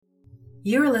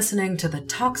You're listening to the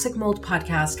Toxic Mold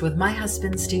Podcast with my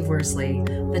husband, Steve Worsley,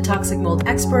 the toxic mold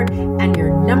expert and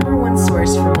your number one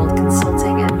source for mold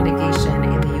consulting and mitigation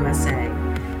in the USA.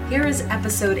 Here is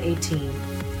episode 18,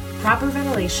 Proper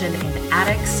Ventilation in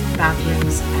Attics,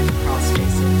 Bathrooms, and Crawl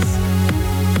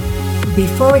Spaces.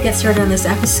 Before we get started on this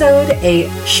episode, a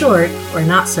short or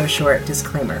not so short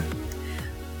disclaimer.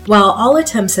 While all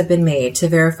attempts have been made to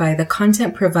verify the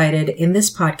content provided in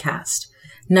this podcast,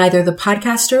 neither the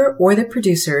podcaster or the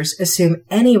producers assume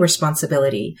any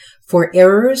responsibility for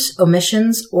errors,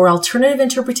 omissions, or alternative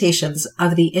interpretations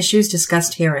of the issues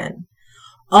discussed herein.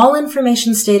 All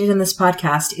information stated in this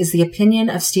podcast is the opinion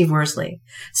of Steve Worsley.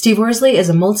 Steve Worsley is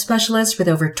a mold specialist with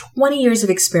over 20 years of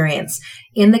experience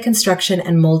in the construction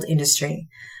and mold industry.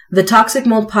 The Toxic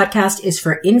Mold Podcast is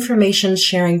for information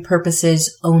sharing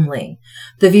purposes only.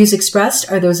 The views expressed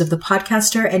are those of the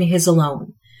podcaster and his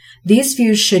alone. These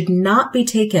views should not be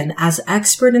taken as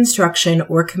expert instruction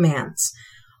or commands.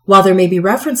 While there may be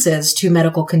references to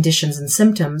medical conditions and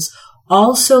symptoms,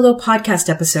 all solo podcast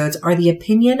episodes are the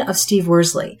opinion of Steve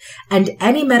Worsley, and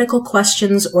any medical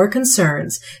questions or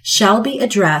concerns shall be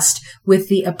addressed with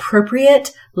the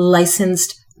appropriate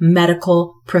licensed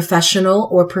medical professional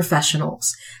or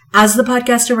professionals. As the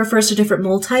podcaster refers to different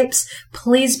mold types,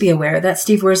 please be aware that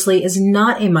Steve Worsley is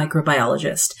not a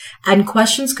microbiologist, and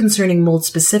questions concerning mold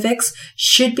specifics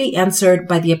should be answered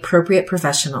by the appropriate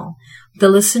professional. The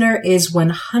listener is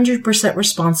 100%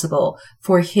 responsible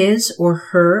for his or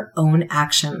her own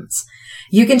actions.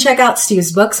 You can check out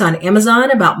Steve's books on Amazon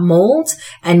about mold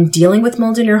and dealing with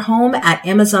mold in your home at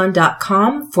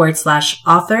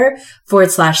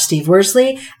amazon.com/author/Steve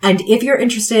Worsley. And if you're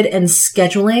interested in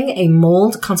scheduling a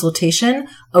mold consultation,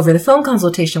 over the phone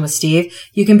consultation with Steve,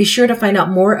 you can be sure to find out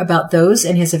more about those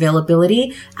and his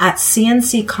availability at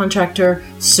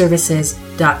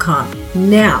cnccontractorservices.com.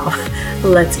 Now,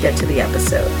 let's get to the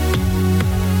episode.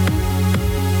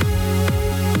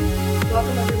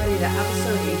 Welcome everybody to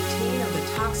episode 18 of the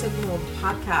Toxic Mold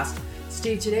Podcast.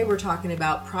 Steve, today we're talking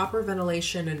about proper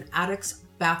ventilation in attics,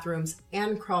 bathrooms,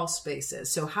 and crawl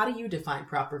spaces. So how do you define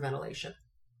proper ventilation?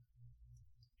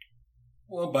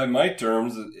 Well, by my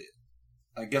terms,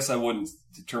 I guess I wouldn't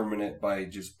determine it by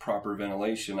just proper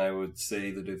ventilation. I would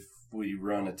say that if we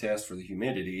run a test for the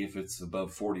humidity, if it's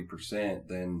above 40%,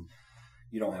 then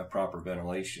you don't have proper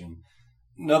ventilation.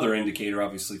 Another indicator,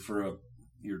 obviously, for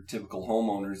your typical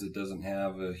homeowners that doesn't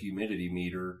have a humidity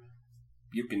meter,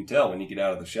 you can tell when you get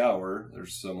out of the shower.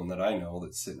 There's someone that I know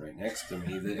that's sitting right next to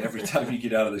me that every time you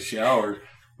get out of the shower,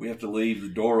 we have to leave the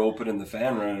door open and the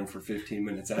fan running for 15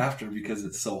 minutes after because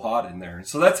it's so hot in there.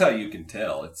 So that's how you can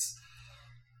tell. It's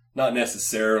not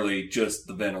necessarily just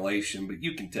the ventilation, but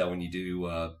you can tell when you do,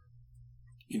 a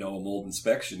mold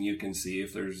inspection. You can see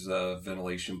if there's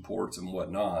ventilation ports and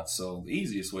whatnot. So the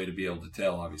easiest way to be able to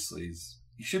tell, obviously, is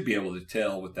you should be able to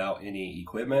tell without any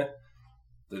equipment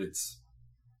that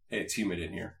it's humid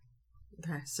in here.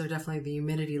 Okay, so definitely the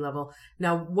humidity level.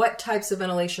 Now, what types of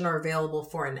ventilation are available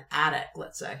for an attic,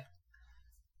 let's say?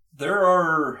 There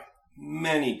are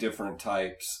many different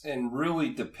types, and really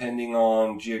depending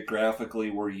on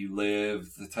geographically where you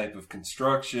live, the type of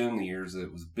construction, the years that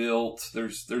it was built,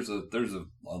 there's a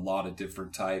lot of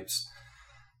different types.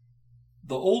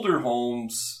 The older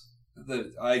homes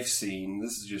that I've seen,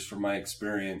 this is just from my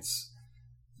experience,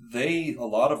 a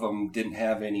lot of them didn't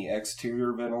have any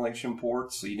exterior ventilation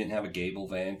ports, so you didn't have a gable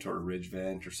vent or a ridge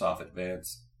vent or soffit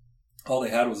vents. All they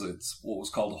had was what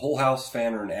was called a whole house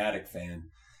fan or an attic fan.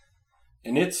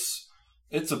 And it's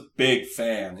a big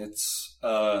fan. It's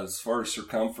as far as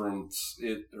circumference,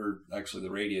 or actually the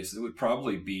radius, it would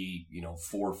probably be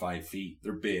 4 or 5 feet.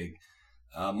 They're big.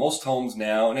 Most homes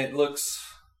now, and it looks,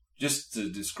 just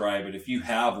to describe it, if you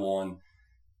have one,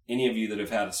 any of you that have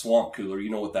had a swamp cooler,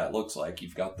 you know what that looks like.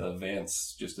 You've got the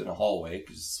vents just in a hallway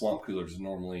because swamp coolers are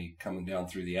normally coming down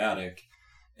through the attic.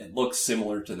 It looks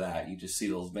similar to that. You just see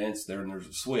those vents there and there's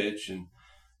a switch, and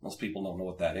most people don't know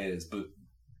what that is. But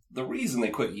the reason they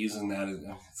quit using that is,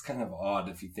 it's kind of odd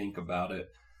if you think about it.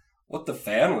 What the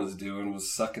fan was doing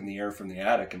was sucking the air from the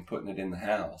attic and putting it in the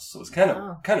house. So it's kind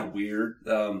of weird.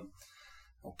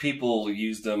 People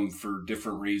used them for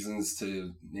different reasons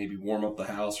to maybe warm up the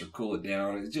house or cool it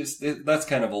down. That's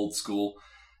kind of old school.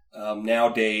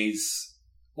 Nowadays,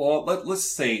 well,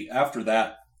 let's say after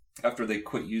they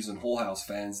quit using whole house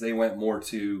fans, they went more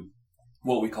to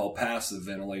what we call passive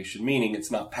ventilation, meaning it's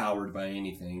not powered by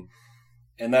anything.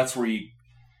 And that's where you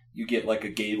get like a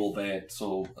gable vent.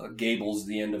 So a gable's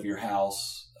the end of your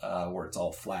house where it's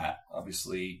all flat.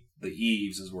 Obviously, the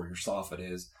eaves is where your soffit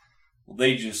is. Well,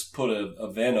 they just put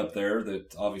a vent up there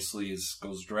that obviously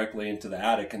goes directly into the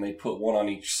attic, and they put one on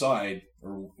each side,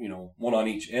 or, one on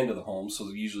each end of the home. So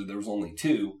usually there was only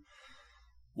two.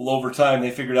 Well, over time,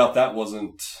 they figured out that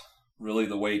wasn't really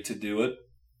the way to do it.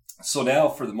 So now,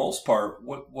 for the most part,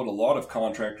 what a lot of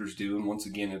contractors do, and once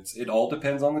again, it all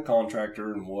depends on the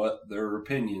contractor and what their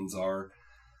opinions are.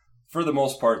 For the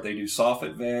most part, they do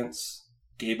soffit vents,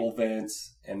 gable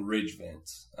vents, and ridge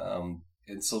vents.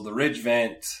 And so the ridge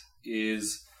vent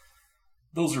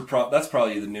that's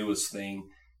probably the newest thing.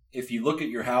 If you look at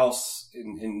your house,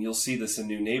 and you'll see this in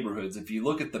new neighborhoods, if you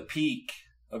look at the peak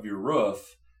of your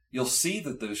roof, you'll see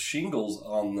that the shingles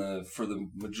for the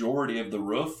majority of the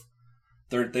roof,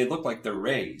 they look like they're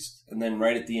raised, and then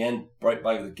right at the end, right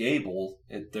by the gable,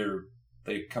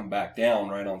 they come back down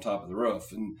right on top of the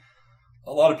roof. And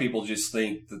a lot of people just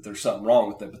think that there's something wrong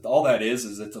with it, but all that is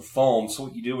it's a foam. So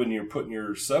what you do when you're putting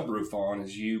your subroof on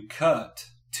is you cut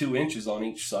 2 inches on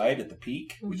each side at the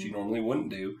peak, which you normally wouldn't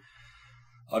do.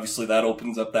 Obviously, that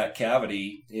opens up that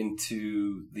cavity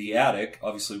into the attic.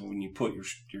 Obviously, when you put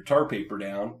your tar paper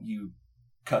down, you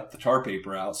cut the tar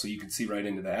paper out so you can see right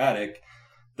into the attic.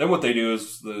 Then what they do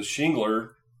is the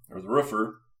shingler, or the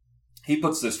roofer, he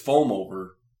puts this foam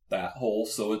over that hole,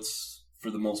 so it's,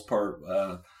 for the most part,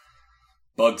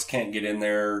 bugs can't get in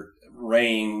there.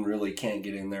 Rain really can't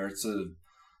get in there. It's a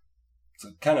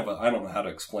kind of I don't know how to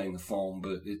explain the foam,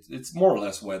 but it's more or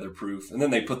less weatherproof. And then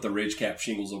they put the ridge cap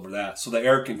shingles over that, so the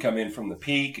air can come in from the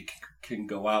peak, it can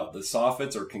go out the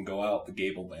soffits, or it can go out the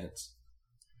gable vents.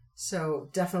 So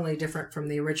definitely different from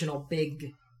the original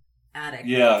big attic.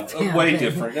 Yeah, way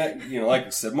different. Like I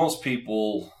said, most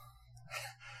people,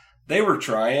 they were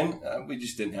trying. We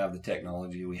just didn't have the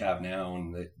technology we have now,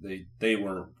 and they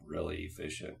weren't really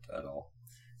efficient at all.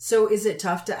 So is it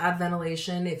tough to add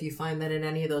ventilation if you find that in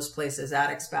any of those places,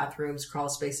 attics, bathrooms, crawl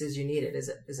spaces, you need it? Is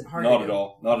it hard? Not at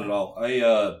all. Not at all.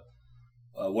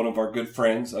 One of our good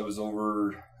friends, I was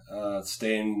over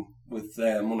staying with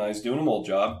them when I was doing a mold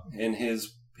job, and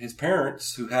his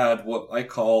parents, who had what I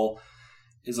call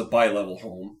is a bi-level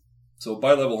home. So a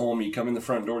bi-level home, you come in the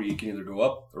front door, you can either go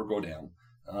up or go down.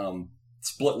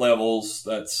 Split levels,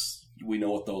 we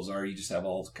know what those are. You just have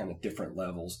all kind of different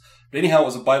levels. But anyhow, it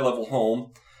was a bi-level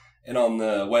home. And on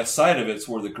the west side of it's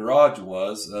where the garage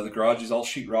was. The garage is all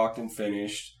sheetrocked and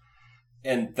finished.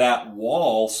 And that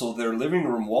wall, so their living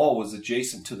room wall was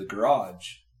adjacent to the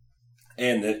garage.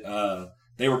 And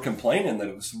they were complaining that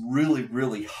it was really,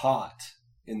 really hot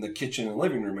in the kitchen and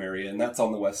living room area. And that's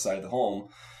on the west side of the home,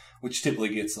 which typically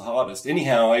gets the hottest.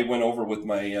 Anyhow, I went over with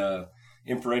my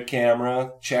infrared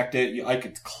camera, checked it. I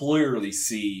could clearly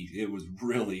see it was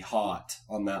really hot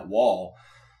on that wall.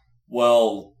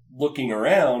 Well, looking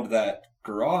around, that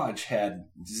garage had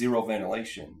zero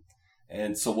ventilation.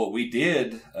 And so what we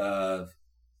did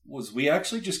was we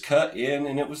actually just cut in,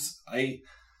 and it was, I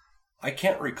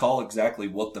can't recall exactly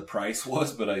what the price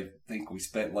was, but I think we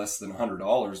spent less than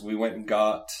 $100. We went and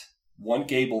got one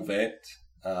gable vent,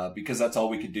 because that's all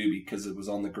we could do because it was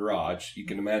on the garage. You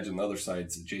can imagine the other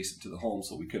side's adjacent to the home,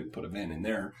 so we couldn't put a vent in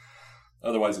there.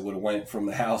 Otherwise, it would have went from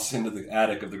the house into the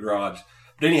attic of the garage.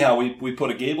 But anyhow, we put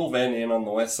a gable vent in on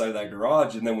the west side of that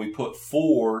garage, and then we put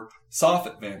 4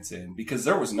 soffit vents in because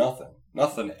there was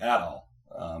nothing at all.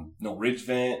 No ridge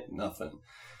vent, nothing.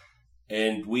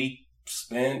 And we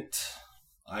spent,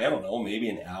 I don't know, maybe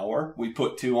an hour. We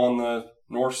put 2 on the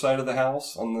north side of the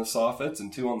house on the soffits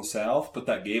and 2 on the south, put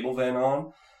that gable vent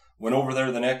on, went over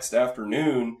there the next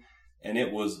afternoon, and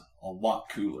it was a lot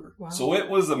cooler. Wow. So it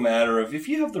was a matter of, if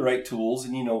you have the right tools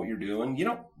and you know what you're doing, you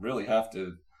don't really have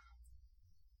to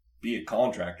be a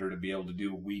contractor to be able to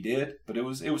do what we did, but it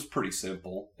was pretty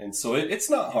simple. And so it's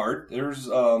not hard. There's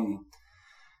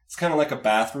it's kind of like a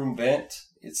bathroom vent.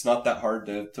 It's not that hard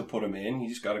to put them in. You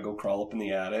just got to go crawl up in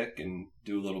the attic and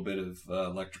do a little bit of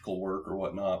electrical work or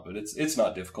whatnot, but it's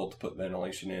not difficult to put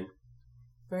ventilation in.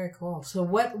 Very cool. So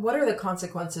what are the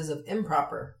consequences of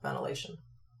improper ventilation?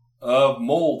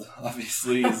 Mold,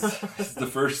 obviously, is the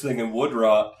first thing, in wood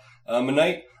rot. And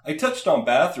I touched on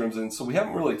bathrooms, and so we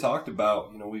haven't really talked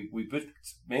about, we've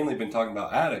mainly been talking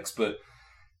about attics, but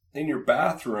in your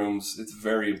bathrooms, it's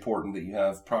very important that you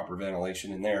have proper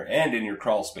ventilation in there and in your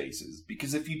crawl spaces.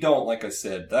 Because if you don't, like I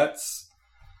said,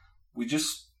 we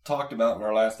just talked about in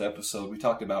our last episode, we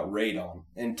talked about radon.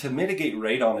 And to mitigate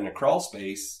radon in a crawl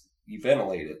space, you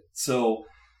ventilate it. So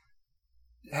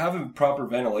having proper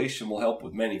ventilation will help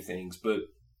with many things, but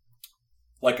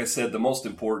like I said, the most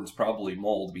important is probably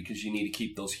mold, because you need to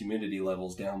keep those humidity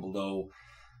levels down below.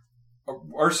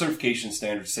 Our certification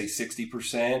standards say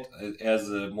 60%. As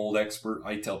a mold expert,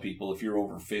 I tell people if you're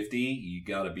over 50, you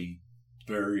got to be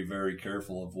very, very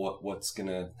careful of what's going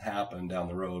to happen down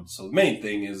the road. So the main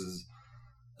thing is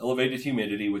elevated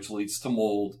humidity, which leads to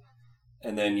mold,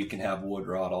 and then you can have wood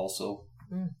rot also.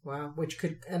 Wow, which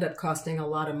could end up costing a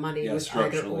lot of money with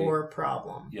either or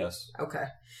problem. Yes. Okay.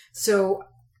 So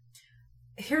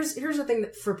here's the thing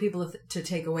that for people to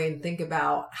take away and think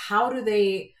about.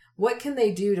 What can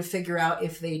they do to figure out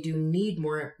if they do need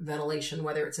more ventilation,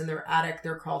 whether it's in their attic,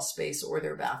 their crawl space, or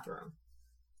their bathroom?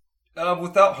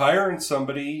 Without hiring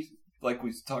somebody, like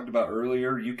we talked about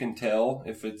earlier, you can tell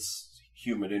if it's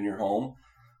humid in your home.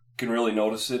 You can really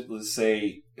notice it. Let's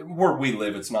say where we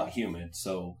live, it's not humid,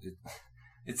 so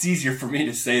it's easier for me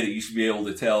to say that you should be able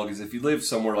to tell, because if you live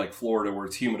somewhere like Florida where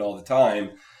it's humid all the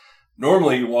time,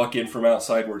 normally you walk in from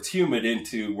outside where it's humid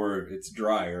into where it's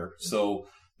drier. So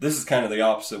this is kind of the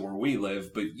opposite where we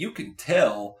live, but you can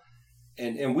tell,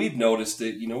 and we've noticed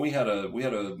it. You know, we had a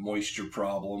moisture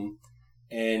problem,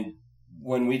 and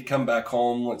when we'd come back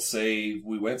home, let's say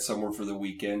we went somewhere for the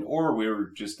weekend, or we were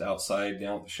just outside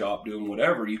down at the shop doing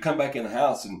whatever, you come back in the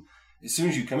house, and as soon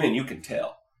as you come in, you can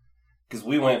tell. Because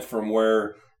we went from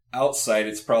where outside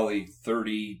it's probably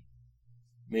 30,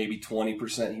 maybe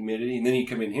 20% humidity, and then you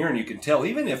come in here and you can tell,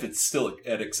 even if it's still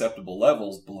at acceptable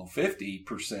levels below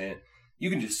 50%, you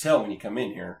can just tell when you come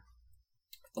in here.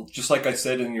 Just like I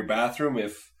said in your bathroom,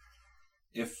 if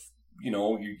you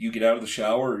know, you get out of the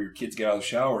shower or your kids get out of the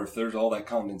shower, if there's all that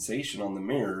condensation on the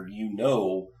mirror, you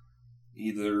know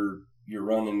either you're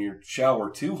running your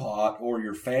shower too hot or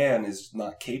your fan is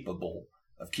not capable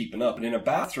of keeping up. And in a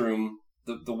bathroom,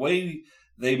 the way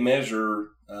they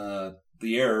measure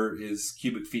the air is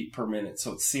cubic feet per minute.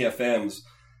 So it's CFMs.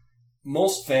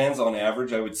 Most fans on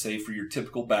average, I would say, for your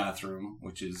typical bathroom,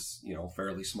 which is, you know,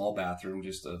 fairly small bathroom,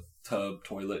 just a tub,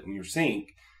 toilet, and your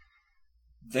sink,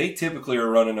 they typically are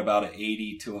running about an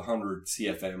 80 to 100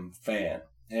 CFM fan.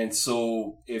 And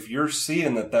so if you're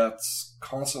seeing that that's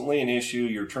constantly an issue,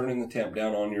 you're turning the temp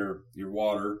down on your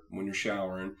water when you're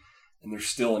showering, and there's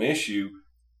still an issue,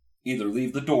 either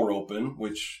leave the door open,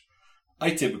 which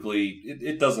I typically,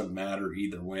 it doesn't matter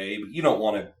either way, but you don't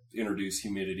want to introduce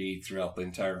humidity throughout the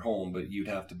entire home, but you'd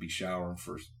have to be showering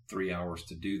for 3 hours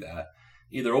to do that.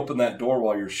 Either open that door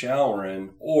while you're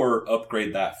showering or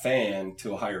upgrade that fan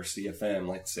to a higher CFM,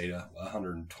 like say a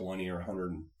 120 or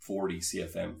 140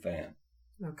 CFM fan.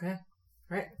 Okay. All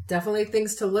right. Definitely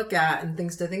things to look at and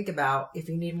things to think about if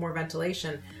you need more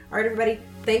ventilation. All right, everybody.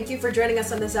 Thank you for joining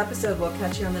us on this episode. We'll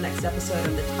catch you on the next episode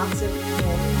of the Toxic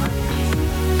Mold Podcast.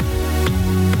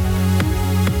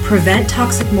 Prevent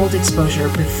toxic mold exposure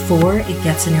before it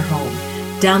gets in your home.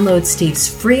 Download Steve's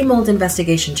free mold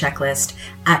investigation checklist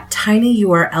at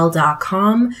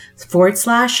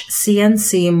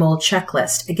tinyurl.com/CNC mold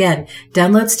checklist. Again,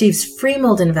 download Steve's free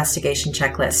mold investigation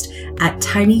checklist at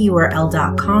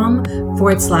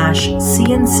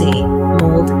tinyurl.com/CNC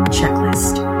mold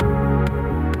checklist.